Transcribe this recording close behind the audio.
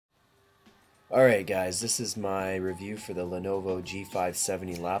Alright guys, this is my review for the Lenovo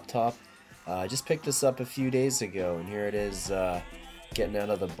G570 laptop. I just picked this up a few days ago and here it is getting out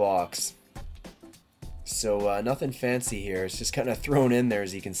of the box. So nothing fancy here, it's just kind of thrown in there.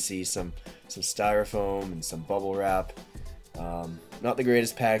 As you can see, some styrofoam and some bubble wrap. Not the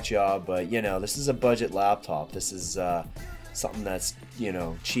greatest pack job, but you know, this is a budget laptop. This is something that's, you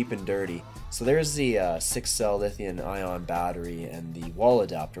know, cheap and dirty. So there's the 6-cell lithium-ion battery and the wall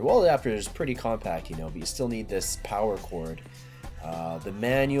adapter. Wall adapter is pretty compact, you know, but you still need this power cord. The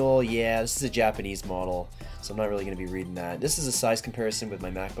manual, yeah, this is a Japanese model, so I'm not really going to be reading that. This is a size comparison with my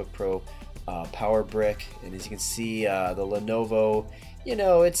MacBook Pro power brick, and as you can see, the Lenovo, you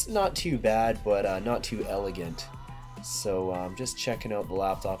know, it's not too bad, but not too elegant. So I'm just checking out the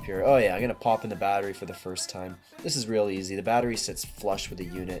laptop here. Oh yeah, I'm gonna pop in the battery for the first time. This is real easy. The battery sits flush with the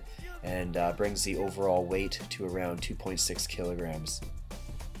unit and brings the overall weight to around 2.6 kilograms.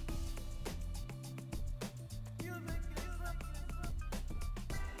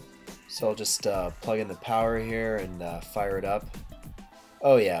 So I'll just plug in the power here and fire it up.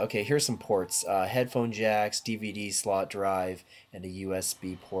 Oh yeah, okay, here's some ports. Headphone jacks, DVD slot drive, and a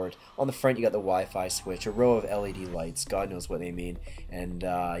USB port. On the front you got the Wi-Fi switch, a row of LED lights, God knows what they mean, and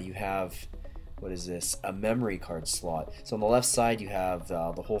you have, what is this, a memory card slot. So on the left side you have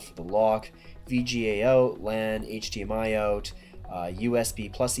the hole for the lock, VGA out, LAN, HDMI out,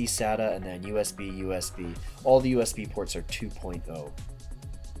 USB plus eSATA, and then USB. All the USB ports are 2.0.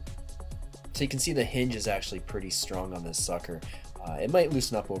 So you can see the hinge is actually pretty strong on this sucker. It might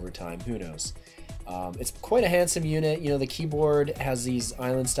loosen up over time, who knows. It's quite a handsome unit. You know, the keyboard has these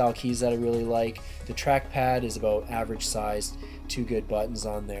island style keys that I really like. The trackpad is about average sized, two good buttons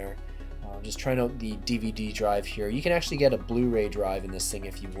on there. Just trying out the DVD drive here. You can actually get a Blu-ray drive in this thing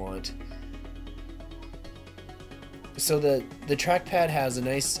if you want. So the trackpad has a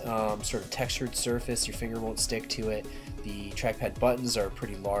nice sort of textured surface. Your finger won't stick to it. The trackpad buttons are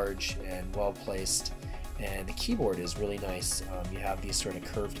pretty large and well placed. And the keyboard is really nice. You have these sort of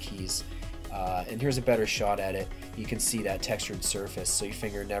curved keys. And here's a better shot at it. You can see that textured surface, so your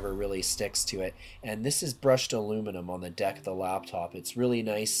finger never really sticks to it. And this is brushed aluminum on the deck of the laptop. It's really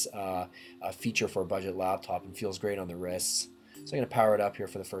nice feature for a budget laptop and feels great on the wrists. So I'm going to power it up here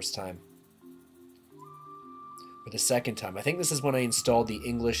for the first time. For the second time. I think this is when I installed the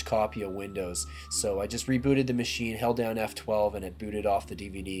English copy of Windows. So I just rebooted the machine, held down F12, and it booted off the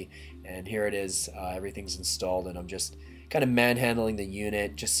DVD. And here it is, everything's installed, and I'm just kind of manhandling the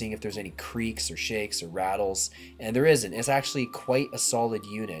unit, just seeing if there's any creaks or shakes or rattles. And there isn't. It's actually quite a solid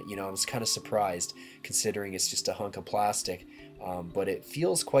unit. You know, I was kind of surprised considering it's just a hunk of plastic. But it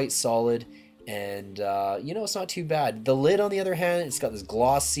feels quite solid. And you know, it's not too bad. The lid, on the other hand, it's got this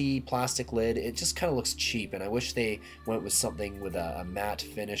glossy plastic lid. It just kind of looks cheap, and I wish they went with something with a matte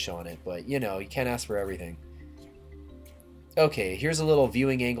finish on it, but you know, you can't ask for everything. Okay, here's a little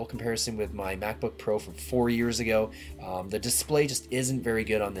viewing angle comparison with my MacBook Pro from 4 years ago. The display just isn't very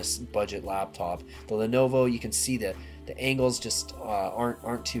good on this budget laptop. The Lenovo, you can see the angles just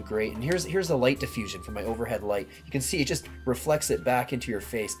aren't too great. And here's the light diffusion from my overhead light. You can see it just reflects it back into your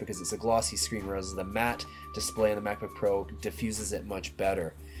face because it's a glossy screen, whereas the matte display on the MacBook Pro diffuses it much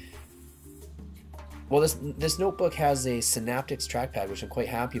better. Well, this notebook has a Synaptics trackpad, which I'm quite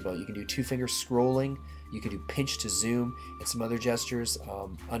happy about. You can do two-finger scrolling, you can do pinch to zoom, and some other gestures.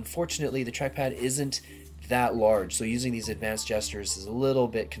 Unfortunately, the trackpad isn't that large, so using these advanced gestures is a little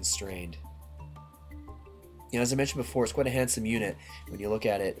bit constrained. You know, as I mentioned before, it's quite a handsome unit when you look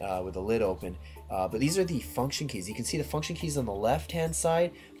at it with the lid open. But these are the function keys. You can see the function keys on the left-hand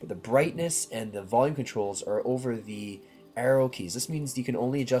side, but the brightness and the volume controls are over the arrow keys. This means you can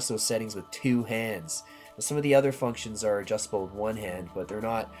only adjust those settings with two hands. Now, some of the other functions are adjustable with one hand, but they're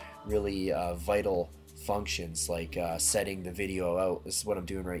not really vital functions like setting the video out. This is what I'm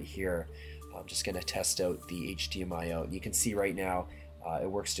doing right here. I'm just going to test out the HDMI out. And you can see right now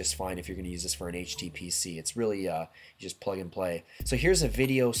it works just fine if you're going to use this for an HTPC. It's really, you just plug and play. So here's a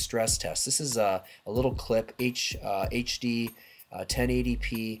video stress test. This is a little clip, HD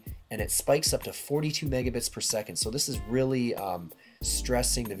 1080p, and it spikes up to 42 megabits per second. So this is really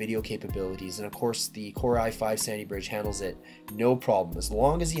stressing the video capabilities, and of course the Core i5 Sandy Bridge handles it no problem as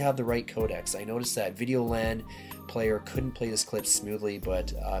long as you have the right codecs. I noticed that Video LAN player couldn't play this clip smoothly,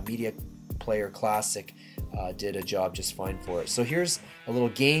 but Media Player Classic did a job just fine for it. So here's a little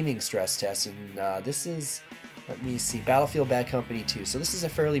gaming stress test, and this is, let me see, Battlefield Bad Company 2. So this is a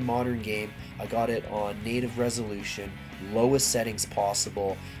fairly modern game. I got it on native resolution lowest settings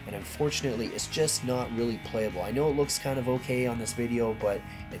possible, and unfortunately it's just not really playable. I know it looks kind of okay on this video, but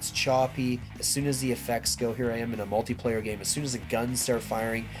it's choppy. As soon as the effects go, here I am in a multiplayer game, as soon as the guns start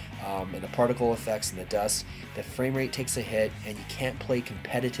firing and the particle effects and the dust, the frame rate takes a hit and you can't play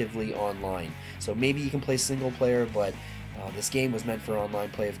competitively online. So maybe you can play single player, but this game was meant for online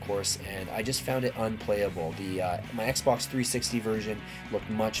play, of course, and I just found it unplayable. My Xbox 360 version looked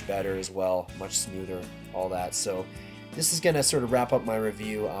much better as well, much smoother, all that. So this is going to sort of wrap up my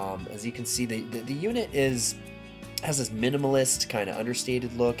review. As you can see, the unit has this minimalist, kind of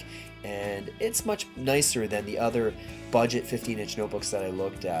understated look, and it's much nicer than the other budget 15-inch notebooks that I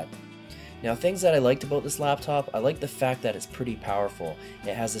looked at. Now, things that I liked about this laptop, I like the fact that it's pretty powerful.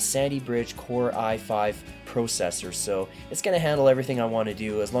 It has a Sandy Bridge Core i5 processor, so it's going to handle everything I want to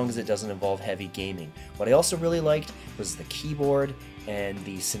do as long as it doesn't involve heavy gaming. What I also really liked was the keyboard and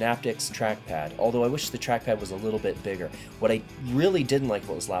the Synaptics trackpad, although I wish the trackpad was a little bit bigger. What I really didn't like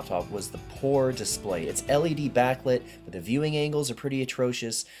about this laptop was the poor display. It's LED backlit, but the viewing angles are pretty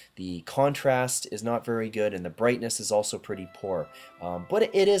atrocious, the contrast is not very good, and the brightness is also pretty poor. But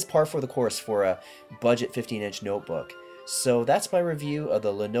it is par for the course for a budget 15-inch notebook. So that's my review of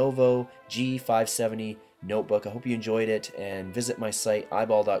the Lenovo G570 notebook. I hope you enjoyed it, and visit my site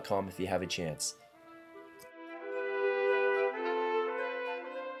eyeball.com if you have a chance.